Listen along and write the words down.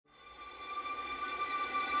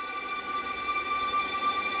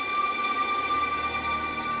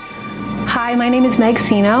Hi, my name is Meg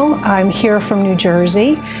Sino. I'm here from New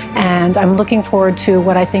Jersey, and I'm looking forward to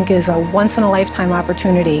what I think is a once-in-a-lifetime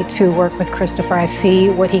opportunity to work with Christopher. I see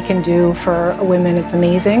what he can do for women. It's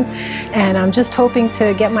amazing, and I'm just hoping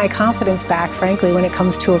to get my confidence back, frankly, when it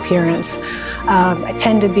comes to appearance. I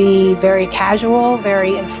tend to be very casual,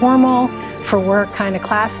 very informal, for work kind of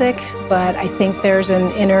classic, but I think there's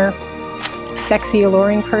an inner sexy,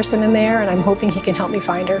 alluring person in there, and I'm hoping he can help me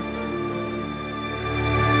find her.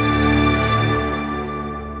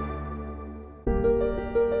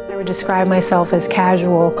 I would describe myself as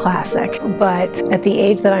casual, classic, but at the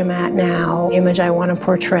age that I'm at now, the image I want to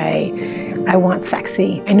portray, I want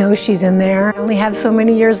sexy. I know she's in there. I only have so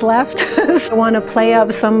many years left. So I want to play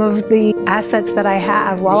up some of the assets that I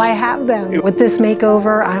have while I have them. With this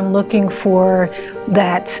makeover, I'm looking for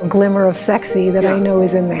that glimmer of sexy that I know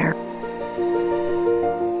is in there.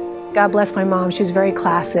 God bless my mom. She was very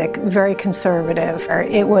classic, very conservative.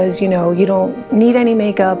 It was, you know, you don't need any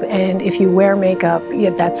makeup, and if you wear makeup,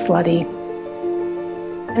 that's slutty.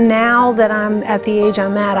 Now that I'm at the age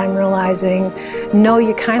I'm at, I'm realizing, no,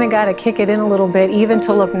 you kind of got to kick it in a little bit, even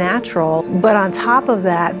to look natural. But on top of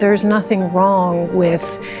that, there's nothing wrong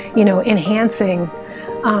with, you know, enhancing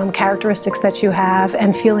characteristics that you have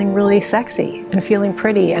and feeling really sexy and feeling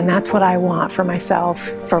pretty. And that's what I want for myself,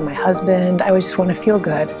 for my husband. I just want to feel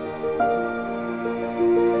good.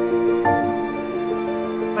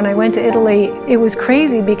 When I went to Italy, it was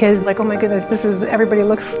crazy because, like, oh my goodness, everybody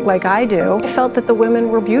looks like I do. I felt that the women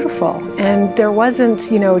were beautiful, and there wasn't,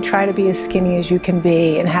 you know, try to be as skinny as you can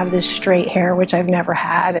be and have this straight hair, which I've never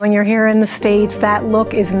had. When you're here in the States, that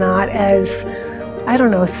look is not as, I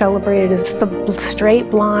don't know, celebrated as the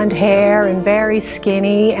straight blonde hair and very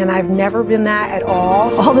skinny, and I've never been that at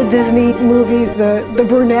all. All the Disney movies, the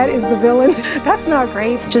brunette is the villain. That's not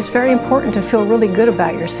great. It's just very important to feel really good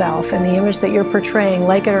about yourself, and the image that you're portraying,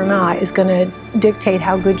 like it or not, is going to dictate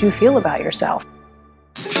how good you feel about yourself.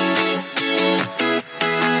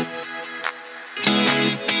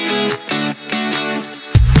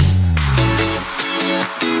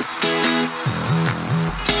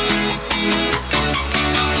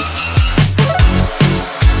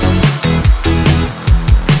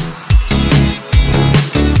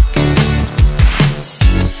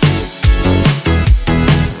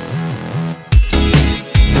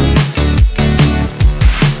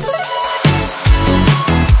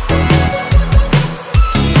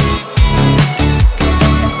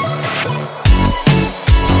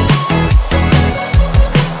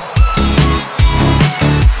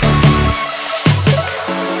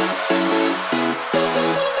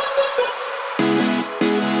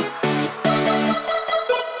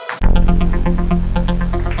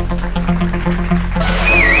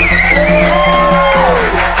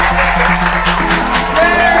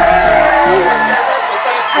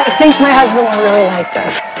 I think my husband will really like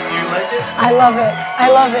this. Do you like it? I love it.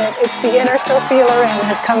 I love it. It's the inner Sophia Loren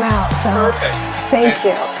has come out. So perfect. Thank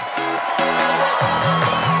you.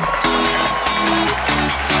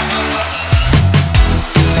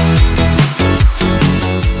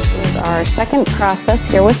 This is our second process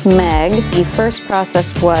here with Meg. The first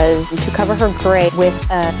process was to cover her gray with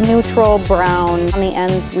a neutral brown. On the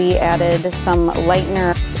ends, we added some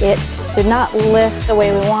lightener. It did not lift the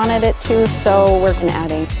way we wanted it to, so we're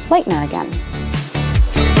adding lightener again.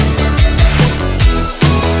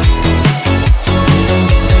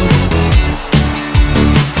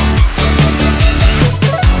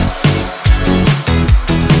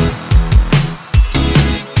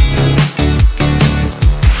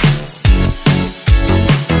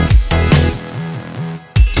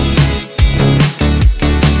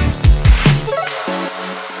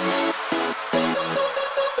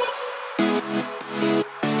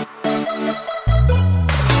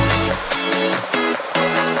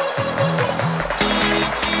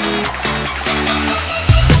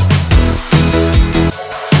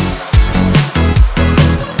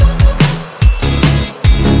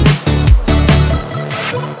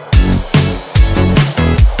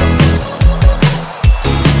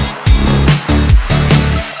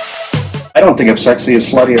 I don't think of sexy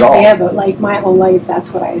as slutty at all. Yeah, but like my whole life,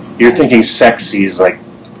 that's what I see. You're thinking sexy is like...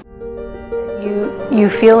 You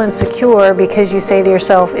feel insecure because you say to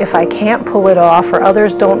yourself, if I can't pull it off or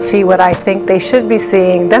others don't see what I think they should be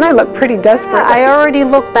seeing, then I look pretty desperate. I already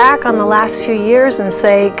look back on the last few years and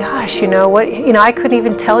say, gosh, you know what, I couldn't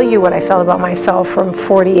even tell you what I felt about myself from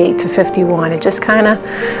 48 to 51. It just kind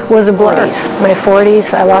of was a blur. My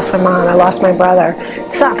 40s, I lost my mom, I lost my brother.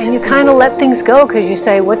 It sucks. And you kind of let things go because you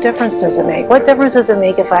say, what difference does it make? What difference does it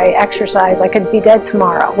make if I exercise? I could be dead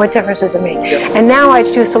tomorrow. What difference does it make? And now I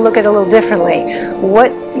choose to look at it a little differently.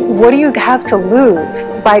 what do you have to lose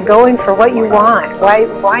by going for what you want?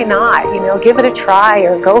 Why not? You know, give it a try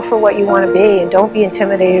or go for what you want to be, and don't be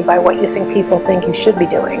intimidated by what you think people think you should be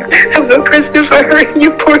doing. Hello, Christopher.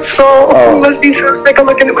 You poor soul. Oh. You must be so sick of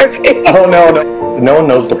looking at my face. Oh, no one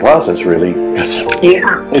knows the process really.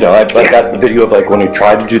 Yeah. You know, I got the video of like when we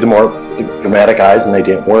tried to do the more dramatic eyes and they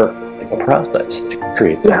didn't work. Like the process to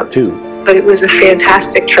create that too. But it was a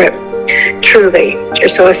fantastic trip, truly.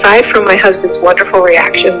 So aside from my husband's wonderful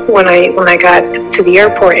reaction when I got to the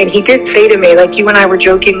airport, and he did say to me, like you and I were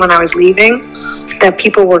joking when I was leaving, that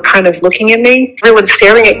people were kind of looking at me. Everyone's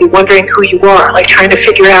staring at you, wondering who you are, like trying to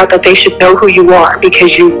figure out that they should know who you are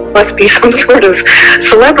because you must be some sort of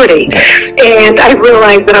celebrity. And I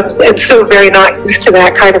realized that I'm so very not used to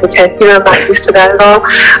that kind of attention. I'm not used to that at all.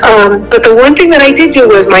 But the one thing that I did do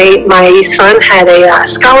was my son had a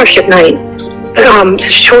scholarship night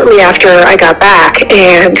shortly after I got back,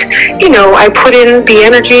 and you know, I put in the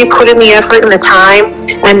energy, put in the effort and the time,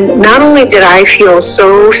 and not only did I feel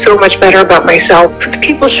so much better about myself, but the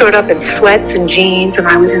people showed up in sweats and jeans, and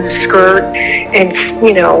I was in a skirt and,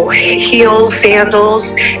 you know, heels,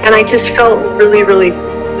 sandals, and I just felt really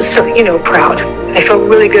so, you know, proud. I felt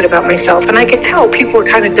really good about myself, and I could tell people were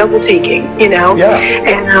kind of double taking, you know. Yeah.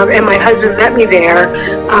 And my husband met me there.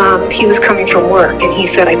 He was coming from work, and he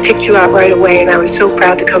said, "I picked you out right away, and I was so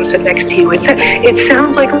proud to come sit next to you." It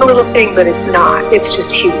sounds like a little thing, but it's not. It's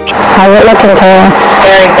just huge. How are you looking, Kayla?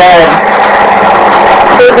 Very good.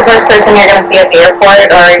 Who's the first person you're going to see at the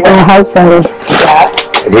airport, or My husband. yeah?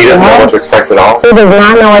 He doesn't know what to expect at all. He does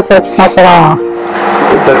not know what to expect at all.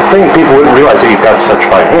 The thing, people wouldn't realize that you've got such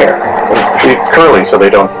fine hair. It's curly, so they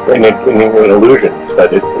need an illusion,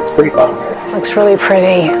 but it's pretty fun. Looks really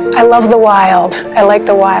pretty. I love the wild. I like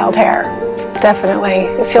the wild hair. Definitely.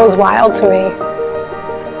 It feels wild to me.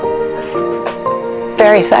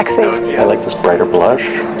 Very sexy. I like this brighter blush.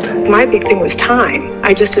 My big thing was time.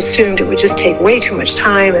 I just assumed it would just take way too much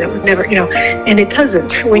time, and it would never, you know, and it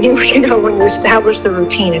doesn't. When you establish the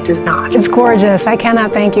routine, it does not. It's gorgeous. I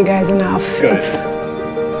cannot thank you guys enough. Good.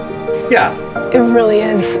 Yeah. It really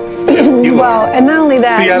is. You Well, and not only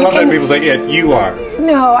that. See, I you love can- that people say, yeah, you are.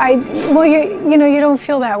 No, well, you know, you don't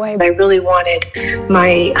feel that way. I really wanted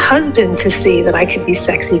my husband to see that I could be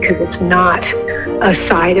sexy, because it's not a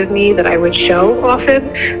side of me that I would show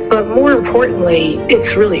often, but more importantly,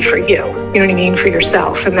 it's really for you. You know what I mean? For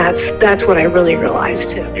yourself, and that's what I really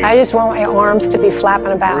realized too. I just want my arms to be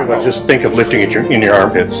flapping about. Just think of lifting it in your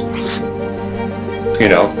armpits. You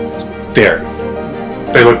know, there.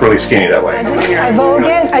 They look really skinny that way. I vogue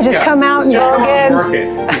it. I just come out and vogue it. Work it.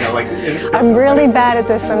 You know, like, I'm really bad at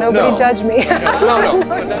this, so nobody No. judge me.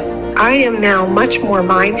 no. I am now much more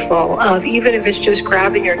mindful of, even if it's just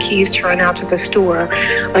grabbing your keys to run out to the store,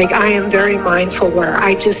 like I am very mindful where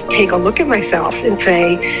I just take a look at myself and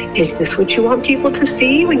say, is this what you want people to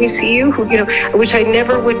see when you see you? Who, you know, which I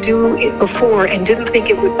never would do it before and didn't think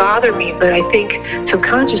it would bother me, but I think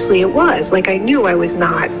subconsciously it was. Like I knew I was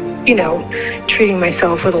not, you know, treating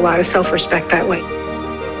myself with a lot of self-respect that way.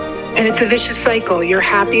 And it's a vicious cycle. You're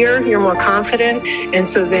happier, you're more confident, and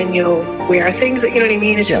so then you'll wear things that, you know what I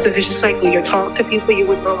mean? It's just a vicious cycle. You'll talk to people you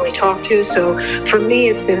wouldn't normally talk to. So for me,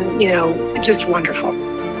 it's been, you know, just wonderful.